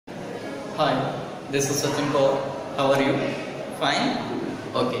Hi, this is Sachin Kaur. How are you? Fine?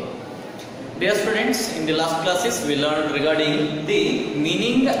 Okay. Dear students, in the last classes we learned regarding the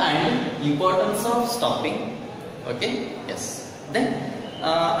meaning and importance of stopping. Okay? Yes. Then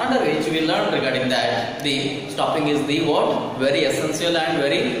under which we learned regarding that the stopping is the what? Very essential and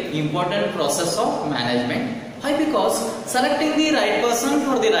very important process of management. Why? Because selecting the right person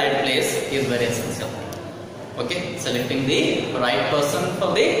for the right place is very essential. Okay, selecting the right person for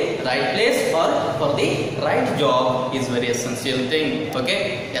the right place or for the right job is very essential thing. Okay,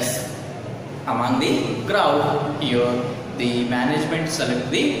 yes. Among the crowd here, the management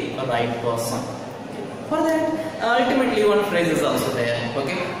select the right person. For that, ultimately one phrase is also there.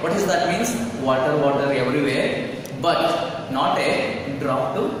 Okay, what is that means? Water, water everywhere, but not a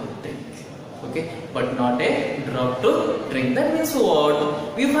drop to drink. Okay, but not a drop to drink. That means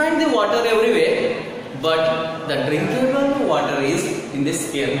what? We find the water everywhere, but the drinkable water is in the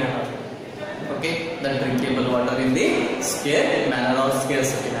scarce manner. Okay, the drinkable water in the scarce manner or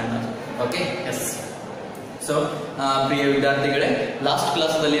scarcity manner. Okay, yes. So, ಪ್ರಿಯ ವಿದ್ಯಾರ್ಥಿಗಳೇ, last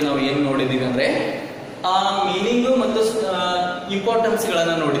class ದಲ್ಲಿ ನಾವು ಏನು ನೋಡಿದೀವಿ ಅಂದ್ರೆ meaning ಮತ್ತು importance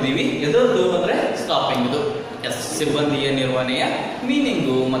ಗಳನ್ನ ನೋಡಿದೀವಿ. ಎದರದ್ದು ಅಂದ್ರೆ ಸ್ಟಾಪಿಂಗ್ ಇದು. ಎಸ್, ಸಿಬ್ಬಂದಿಯ ನಿರ್ವಹಣೆಯ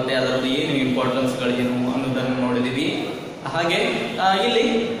ಮೀನಿಂಗು ಮತ್ತೆ ಅದರದ್ದು ಏನು ಇಂಪಾರ್ಟೆನ್ಸ್ ಗಳೇನು ಅನ್ನೋದನ್ನು ನೋಡಿದೀವಿ. ಹಾಗೆ ಇಲ್ಲಿ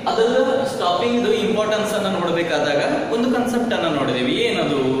ಅದರ ಸ್ಟಾಪಿಂಗ್ ಇಂಪಾರ್ಟೆನ್ಸ್ ಅನ್ನ ನೋಡಬೇಕಾದಾಗ ಒಂದು ಕಾನ್ಸೆಪ್ಟ್ ಅನ್ನ ನೋಡಿದೀವಿ.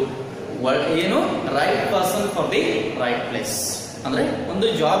 ಏನದು? ಏನು? Right person for the right place. ಅಂದ್ರೆ ಒಂದು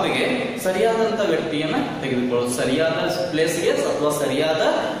ಜಾಬ್ಗೆ ಸರಿಯಾದಂತ ವ್ಯಕ್ತಿಯನ್ನ ತೆಗೆದುಕೊಳ್ಳೋದು, ಸರಿಯಾದ ಪ್ಲೇಸ್ಗೆ ಅಥವಾ ಸರಿಯಾದ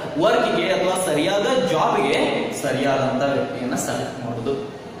ವರ್ಕ್ಗೆ ಅಥವಾ ಸರಿಯಾದ ಜಾಬ್ಗೆ ಸರಿಯಾದಂತ ವ್ಯಕ್ತಿಯನ್ನ ಸೆಲೆಕ್ಟ್ ಮಾಡೋದು.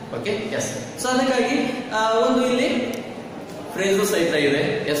 Okay, S. ಸೊ ಅದಕ್ಕಾಗಿ ಒಂದು ಇಲ್ಲಿ ಫ್ರೇಸ್ ಸಹಿತ ಇದೆ.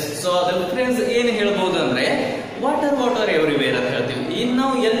 ಎಸ್, ಸೊ ಅದ್ರ ಫ್ರೇಸ್ ಏನು ಹೇಳ್ಬಹುದು ಅಂದ್ರೆ ವಾಟರ್ ವಾಟರ್ ಎವ್ರಿವೇರ್ ಅಂತ ಹೇಳ್ತೀವಿ. ಇನ್ನು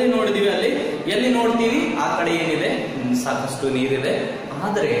ನಾವು ಎಲ್ಲಿ ನೋಡಿದೀವಿ ಅಲ್ಲಿ ಎಲ್ಲಿ ನೋಡ್ತೀವಿ ಆ ಕಡೆ ಏನಿದೆ ಸಾಕಷ್ಟು ನೀರಿದೆ,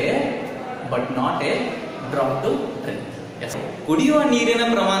 ಆದರೆ but not A drop to drink. ಕುಡಿಯುವ ನೀರಿನ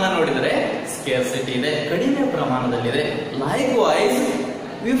ಪ್ರಮಾಣ ನೋಡಿದರೆ ಸ್ಕೇರ್ಸಿಟಿ ಇದೆ, ಕಡಿಮೆ ಪ್ರಮಾಣದಲ್ಲಿದೆ. Like wise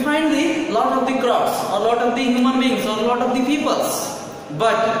we find the lot of the crops are lot of the human beings are lot of the people's,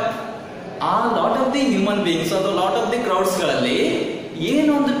 but ಆ lot of the human beings ಅಥವಾ lot of the crowds ಗಳಲ್ಲಿ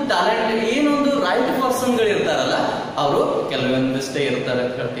ಏನೊಂದು talent, ಏನೊಂದು right person ಗಳು ಇರ್ತಾರಲ್ಲ ಅವರು ಕೆಲವೊಂದಿಷ್ಟೇ ಇರ್ತಾರೆ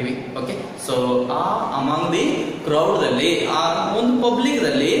ಅಂತ ಹೇಳ್ತೀವಿ. ಓಕೆ, ಸೊ ಆ ಅಮಾಂಗ್ ದಿ ಕ್ರೌಡ್ ದಲ್ಲಿ, ಆ ಒಂದು ಪಬ್ಲಿಕ್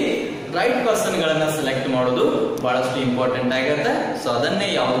ದಲ್ಲಿ ರೈಟ್ ಪರ್ಸನ್ ಗಳನ್ನ ಸೆಲೆಕ್ಟ್ ಮಾಡೋದು ಬಹಳಷ್ಟು ಇಂಪಾರ್ಟೆಂಟ್ ಆಗಿರುತ್ತೆ. ಸೊ ಅದನ್ನೇ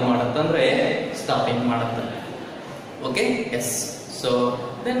ಯಾವ್ದು ಮಾಡುತ್ತಂದ್ರೆ ಸ್ಟಾಪಿಂಗ್ ಮಾಡುತ್ತೆ. Okay, S. ಸೊ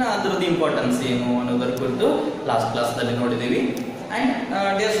ದೆನ್ ಅದರದ್ದು ಇಂಪಾರ್ಟೆನ್ಸ್ ಏನು ಅನ್ನೋದರ ಕುರಿತು ಲಾಸ್ಟ್ ಕ್ಲಾಸ್ ದಲ್ಲಿ ನೋಡಿದೀವಿ. And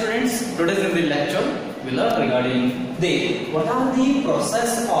dear students, today's in the lecture we learn regarding the what are the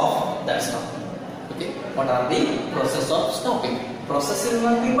process of that stopping. Okay, what are the process of stopping? Process is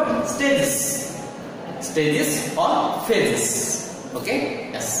nothing but stages or phases. Okay,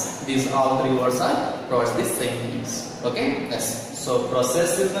 yes, these all three words are provides the same meanings. Okay, yes. So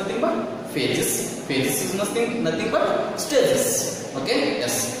process is nothing but phases is nothing but stages. Okay,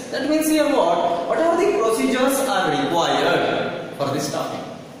 yes. That means here what are the procedures are required for the stopping?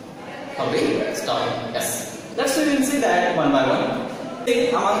 Yes, let's see that one by one.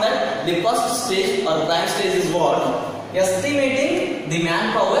 Among that, the first stage or prime stage is what? Estimating the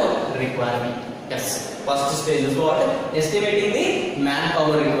manpower requirement. Yes, first stage is what? Estimating the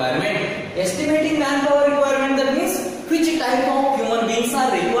manpower requirement. Estimating manpower requirement, that means which type of human beings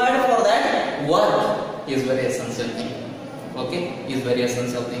are required for that work is very essential thing. Okay, is very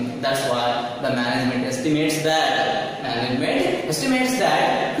essential thing. That's why the management estimates that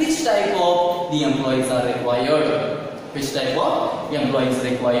which type of the employees are required.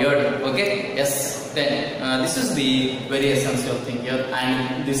 Okay, yes. Then this is the very essential thing here, and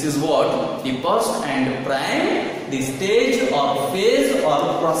this is what the first and prime, the stage or phase or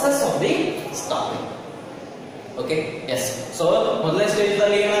process of the stopping. Okay, yes. So ಮೊದಲನೇ stage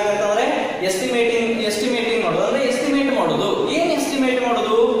ಅಲ್ಲಿ ಏನಾಗುತ್ತೆ ಅಂದ್ರೆ estimating ಮಾಡೋದು. ಅಂದ್ರೆ estimate ಮಾಡೋದು. ಏನ್ estimate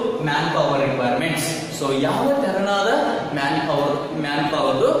ಮಾಡೋದು? Man power requirements. So ಯಾವ ತೆರನಾದ ಮ್ಯಾನ್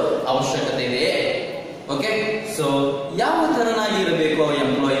ಪವರ್ ಅವಶ್ಯಕತೆ ಇದೆ. ಓಕೆ, ಸೊ ಯಾವ ತೆರನಾಗಿ ಇರಬೇಕು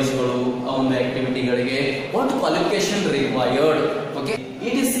ಎಂಪ್ಲಾಯೀಸ್ ಗಳು ಆ ಒಂದು ಆಕ್ಟಿವಿಟಿಗಳಿಗೆ, what qualification required. Okay,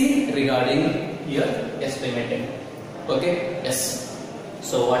 it is regarding here estimating. Okay, S.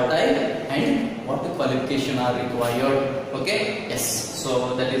 So what type and what qualification are required? Okay, yes. So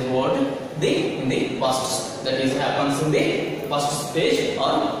that is what in the first, that is happens in the first stage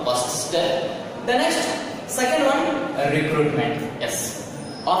or first step. The next, second one, recruitment. Yes,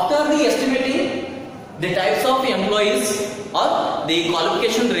 after the estimating the types of employees or the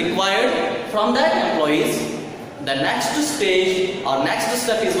qualification required from that employees, the next stage or next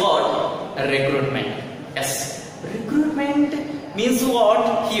step is what? Recruitment. Yes, recruitment means what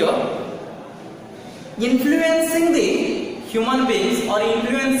here? influencing the human beings or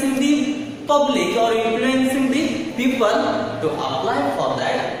influencing the public or influencing the people to apply for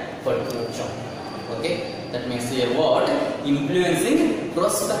that particular job. Okay, that means here what? Influencing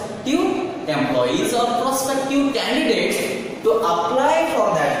prospective employees or prospective candidates to apply for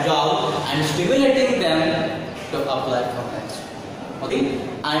that job and stimulating them to apply for that job. Okay,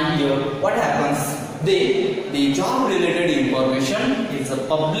 and here what happens? The job related information is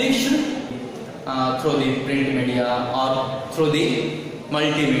published through the print media or through the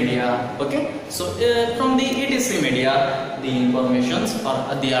multimedia. Okay, so from the etc media, the informations or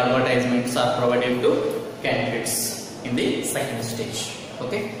the advertisements are provided to candidates in the second stage.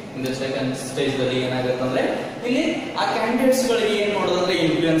 Okay, in the second stage ದಲ್ಲಿ ಏನಾಗುತ್ತೆ ಅಂದ್ರೆ ಇಲ್ಲಿ ಆ candidates ಗಳಿಗೆ ಏನು ಮಾಡೋದಂದ್ರೆ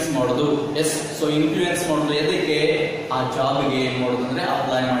influence ಮಾಡೋದು. S, so influence ಮಾಡೋದು ಎದಕ್ಕೆ? ಆ ಜಾಬ್ ಗೆ ಏನು ಮಾಡೋದು ಅಂದ್ರೆ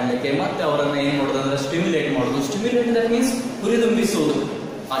ಅಪ್ಲೈ ಮಾಡಲಿಕ್ಕೆ, ಮತ್ತೆ ಅವರನ್ನ ಏನು ಮಾಡೋದು ಅಂದ್ರೆ ಸ್ಟಿಮ್ಯುಲೇಟ್ ಮಾಡೋದು. ಸ್ಟಿಮ್ಯುಲೇಟ್ ದಟ್ ಮೀನ್ಸ್ ಹುರಿದುಂಬಿಸುವುದು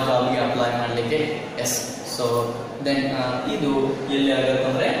ಆ ಜಾಬ್ ಗೆ ಅಪ್ಲೈ ಮಾಡಲಿಕ್ಕೆ. ಎಸ್, ಸೊ ದೆನ್ ಇದು ಎಲ್ಲಿ ಆಗುತ್ತೆ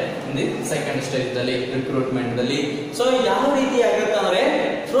ಅಂದ್ರೆ ಇನ್ ಸೆಕೆಂಡ್ ಸ್ಟೇಜ್ ದಲ್ಲಿ ರಿಕ್ರೂಟ್ಮೆಂಟ್ ದಲ್ಲಿ. ಸೊ ಯಾವ ರೀತಿ ಆಗುತ್ತೆ ಅಂದ್ರೆ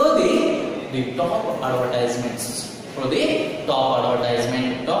through the top advertisements, through the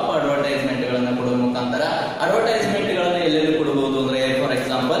top advertisement ಗಳನ್ನ ಕೊಡುವ ಮುಖಾಂತರ. ಅಡ್ವರ್ಟೈಸ್ಮೆಂಟ್ ಗಳನ್ನ ಎಲ್ಲೆಲ್ಲಿ ಕೊಡಬಹುದು ಅಂದ್ರೆ for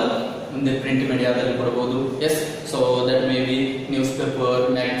example in the print ಮೀಡಿಯಾದಲ್ಲಿ ಕೊಡಬಹುದು. S, so that may be news paper,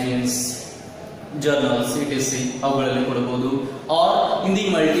 magazines, journals etc ಅವುಗಳಲ್ಲಿ ಕೊಡಬಹುದು. R in the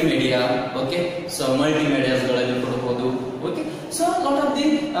multimedia. Okay, so ಮಲ್ಟಿಮೀಡಿಯಾಸ್ ಗಳಲ್ಲಿ ಕೊಡಬಹುದು. Okay, so lot of the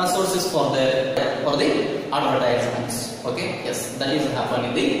sources for the advertisements. Okay, yes, that is happen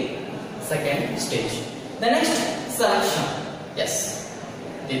in the second stage. The next, selection. Yes,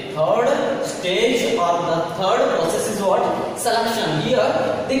 the third stage or the third process is what? Selection. Here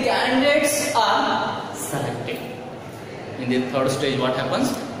the candidates are selected. In the third stage what happens?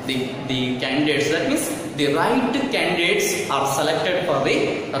 The candidates, that means the right candidates are selected for the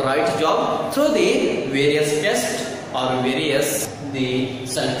right job through the various tests or various the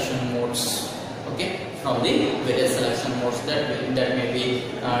selection modes. Okay, from the various selection modes that may be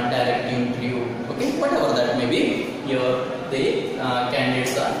direct interview. Okay, whatever that may be, here the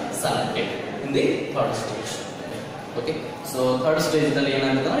candidates are selected in the third stage. Okay, so third stage ದಲ್ಲಿ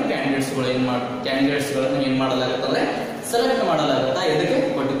ಏನಾಗುತ್ತೆ ಅಂದ್ರೆ candidates ಗಳನ್ನು ಏನು ಮಾಡಲಾಗುತ್ತೆ ಅಂದ್ರೆ select ಮಾಡಲಾಗುತ್ತೆ ಇದಕ್ಕೆ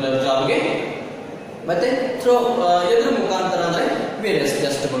particular ಜಾಬ್ಗೆ. ಮತ್ತೆ ಥ್ರೂ ಎದ್ರ ಮುಖಾಂತರ ಅಂದ್ರೆ various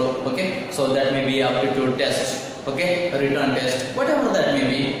ಟೆಸ್ಟ್ಗಳು. Okay, so that may be aptitude test, okay, return test, what ever that may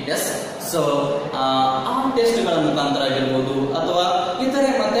be. S, so ಆ ಟೆಸ್ಟ್ಗಳ ಮುಖಾಂತರ ಆಗಿರ್ಬೋದು ಅಥವಾ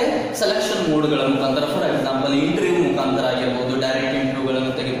ಇತರೆ ಮತ್ತೆ ಸೆಲೆಕ್ಷನ್ ಮೋಡ್ಗಳ ಮುಖಾಂತರ, ಫಾರ್ ಎಕ್ಸಾಂಪಲ್ ಇಂಟರ್ವ್ಯೂ ಮುಖಾಂತರ ಆಗಿರ್ಬೋದು, ಡೈರೆಕ್ಟ್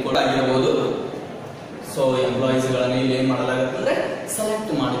ಇಂಟರ್ವ್ಯೂಗಳನ್ನು ತೆಗೆದುಕೊಳ್ಳಾಗಿರ್ಬೋದು. ಸೊ ಎಂಪ್ಲಾಯೀಸ್ ಗಳನ್ನು ಇಲ್ಲಿ ಏನ್ ಮಾಡಲಾಗುತ್ತೆ ಅಂದ್ರೆ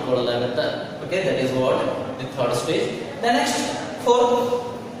select ಮಾಡಿಕೊಳ್ಳಲಾಗುತ್ತೆ. Okay, that is what the third stage. The next, fourth,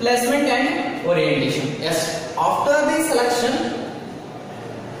 placement and orientation. Yes, after the selection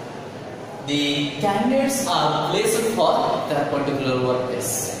the candidates are placed for their particular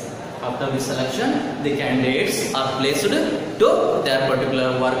workplace. After the selection the candidates are placed to their particular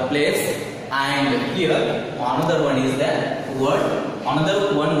workplace. And here another one is that word, another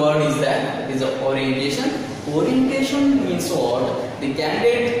one word is that is orientation. Orientation means what? The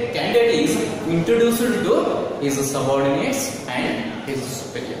candidate is introduced to his subordinates and his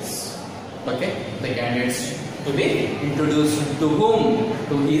superiors. Okay, the candidates to be introduced to whom?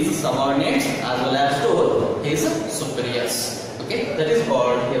 To his subordinates as well as to his superiors. Okay, that is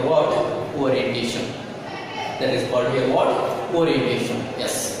called here what? Orientation. That is called here what? Orientation.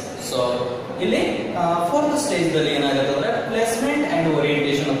 Yes. So ಇಲ್ಲಿ fourth stage ದಲ್ಲಿ ಏನಾಗುತ್ತೆ ಅಂದ್ರೆ placement and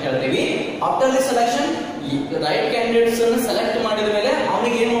orientation ಅಂತ ಹೇಳ್ತೀವಿ. After the selection, right candidates ಅನ್ನು select ಮಾಡಿದ ಮೇಲೆ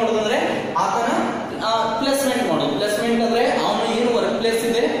ಅವನಿಗೆ ಏನು ಮಾಡೋದು ಅಂದ್ರೆ ಆತನ ಪ್ಲೇಸ್ಮೆಂಟ್ ಮಾಡೋದು. ಪ್ಲೇಸ್ಮೆಂಟ್ ಅಂದ್ರೆ ಅವನು ಏನು ವರ್ಕ್ ಪ್ಲೇಸ್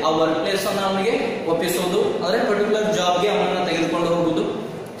ಇದೆ ಆ ವರ್ಕ್ ಪ್ಲೇಸ್ ಅನ್ನು ಅವನಿಗೆ ಒಪ್ಪಿಸೋದು, ಅಂದ್ರೆ ಪರ್ಟಿಕ್ಯುಲರ್ ಜಾಬ್ಗೆ ಅವನನ್ನ ತೆಗೆದುಕೊಂಡು ಹೋಗುದು.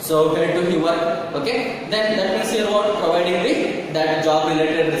 So where to he work? Okay, then that means here what? Providing that job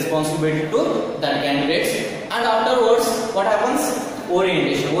related responsibility to that candidates. And afterwards what happens?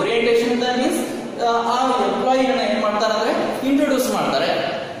 Orientation. Orientation that means ಆ employee ಏನ್ ಮಾಡ್ತಾರೆ ಅಂದ್ರೆ ಇಂಟ್ರೊಡ್ಯೂಸ್ ಮಾಡ್ತಾರೆ.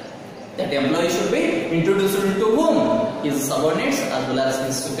 That employee should be introduced to whom? His subordinates as well as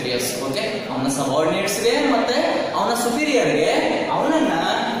his superiors. Okay, ಅವನ subordinates ಗೆ ಮತ್ತೆ ಅವನ superior ಗೆ ಅವನನ್ನ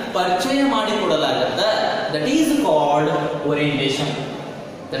ಪರಿಚಯ ಮಾಡಿಕೊಡಲಾಗುತ್ತೆ. That is called orientation.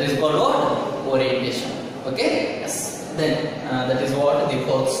 That is called what? Orientation. Okay, yes. Then that is what the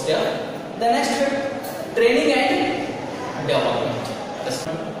fourth step. The next step, training and development.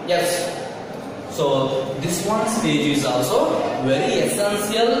 Yes. So this one stage is also very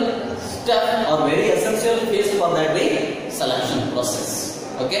essential step or very essential phase for that the selection process.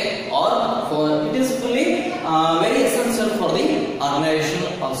 Okay, or for it is fully very essential for the organization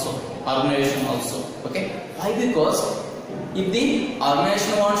also. Okay, why? Because if the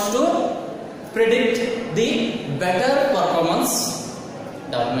organization wants to predict the better performance.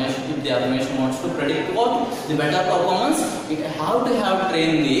 If the organization wants to predict what the better performance, it have to have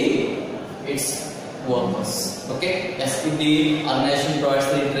trained its workers. Okay, yes, if the organization provides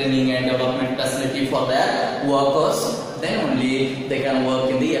the training and development facility for their workers, then only they can work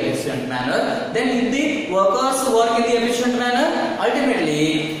in the efficient manner. Then if the workers work in the efficient manner,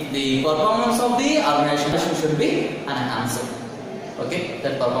 ultimately the performance of the organization should be enhanced. Okay,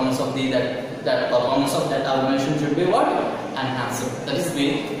 that performance of that organization should be what? Enhanced. That is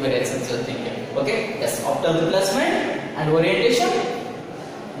the very essential thing here. Okay, yes, after the placement and orientation,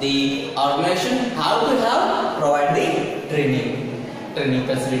 the organization have to have provide the training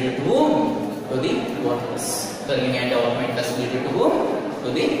facility to whom? To the workers. Training and development facility to whom? To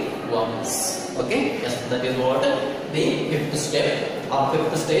the workers. Okay, yes, that is what the fifth step or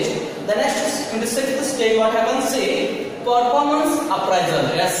fifth stage. The next, in the sixth stage, what happens? Say performance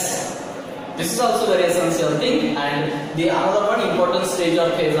appraisal. Yes, this is also very essential thing, and the another one important stage or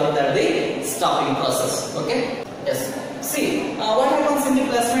phase of that, the staffing process. Okay, yes. See, what happens in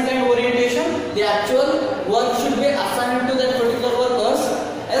the placement and orientation? The actual work should be assigned to that particular workers.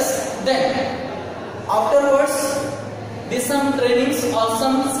 Yes, then afterwards, some trainings or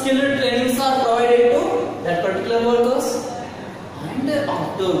some skilled trainings are provided to that particular workers. And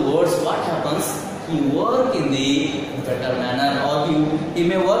afterwards, what happens? He work in the better manner, or he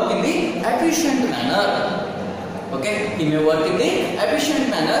may work in the efficient manner. Okay, he may work in the efficient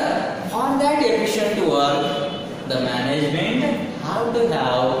manner. For that efficient work, the management have to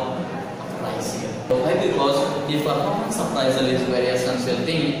have appraisal here. Why? Because the performance appraisal is very essential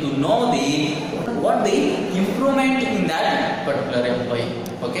thing to know what the improvement in that particular employee.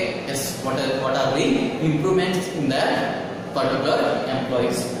 Okay, yes, what are the improvements in that particular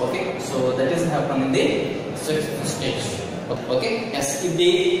employees. Okay, so that is happen in the sixth stage. Okay, yes, if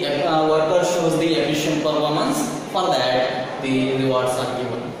the worker shows the efficient performance, for that the rewards are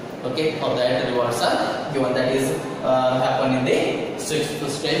given. Okay, for that rewards are given. That is happen in the sixth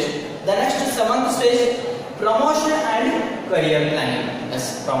stage. The next, seventh stage, promotion and career planning.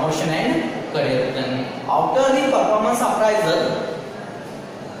 Yes, promotion and career planning. After the performance appraisal,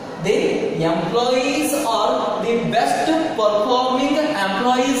 the employees or the best performing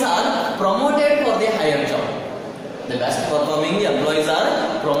employees are promoted for the higher job. The best performing employees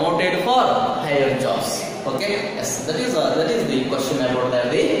are promoted for higher jobs. Okay, yes, that is the question about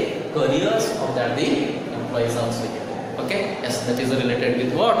that, the careers of that the employees also. Okay, yes, that is related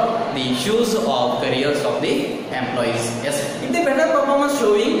with what? The issues of careers of the employees. Yes, if the better performance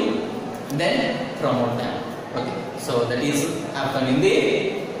showing, then promote them. Okay, so that is happen in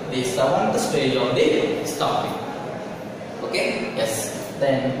the seventh stage of the staffing. Okay, yes,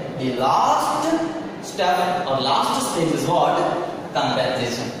 then the last step or last stage is what?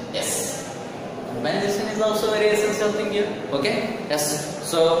 Compensation. Yes, compensation is also very essential thing here. Okay, yes,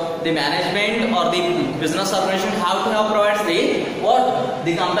 so the management or the business organization have to have provides the what?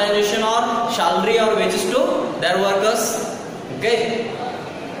 The compensation or salary or wages to their workers. Okay,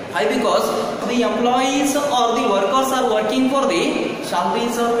 why? Because the employees or the workers are working for the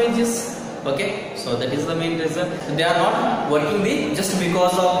salaries or wages. Okay, so that is the main reason. They are not working just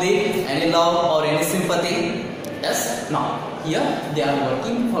because of any love or any sympathy. Yes, no. Here they are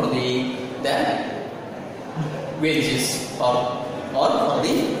working for their wages or for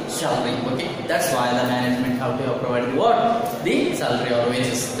the salary. Okay, that's why the management have to provide what? The salary or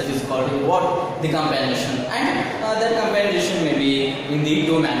wages. That is called what? The compensation, and that compensation may be in the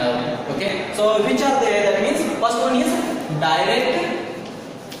two manner. Okay, so which are there? That means first one is direct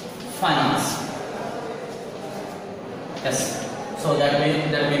finance. Yes, so that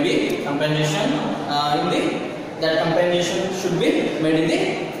may be compensation that compensation should be made in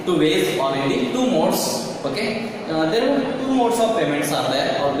the two ways or in the two modes. Okay, there were two modes of payments are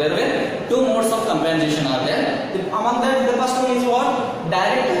there, or there were two modes of compensation are there. Among that, the first one is what?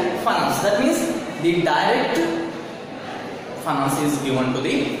 Direct finance. That means the direct finance is given to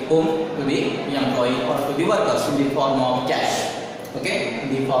the employee or to the workers in the form of cash. Okay, in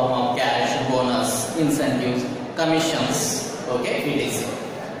the form of cash, bonus, incentives, commissions. Okay, it is.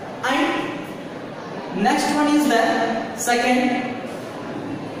 And next one is the second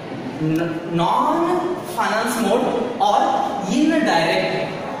non-finance mode or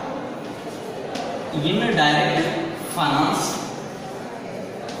indirect finance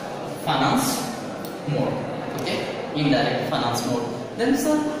mode. Okay, indirect finance mode. Then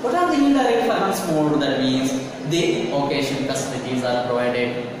sir, what are the indirect finance mode? That means the occasion facilities are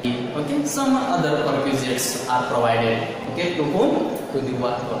provided. Okay, some other perquisites are provided. Okay, to whom? To the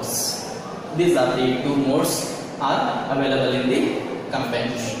workers. These are the two modes are available in the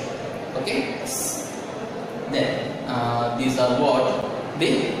compensation. Okay. Then these are what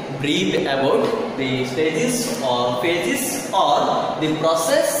they brief about the stages or phases or the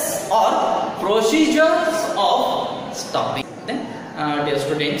process or procedures of stopping. Then dear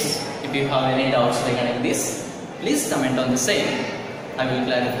students, if you have any doubts regarding this, please comment on the same. I will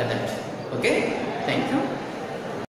clarify that. Okay. Thank you.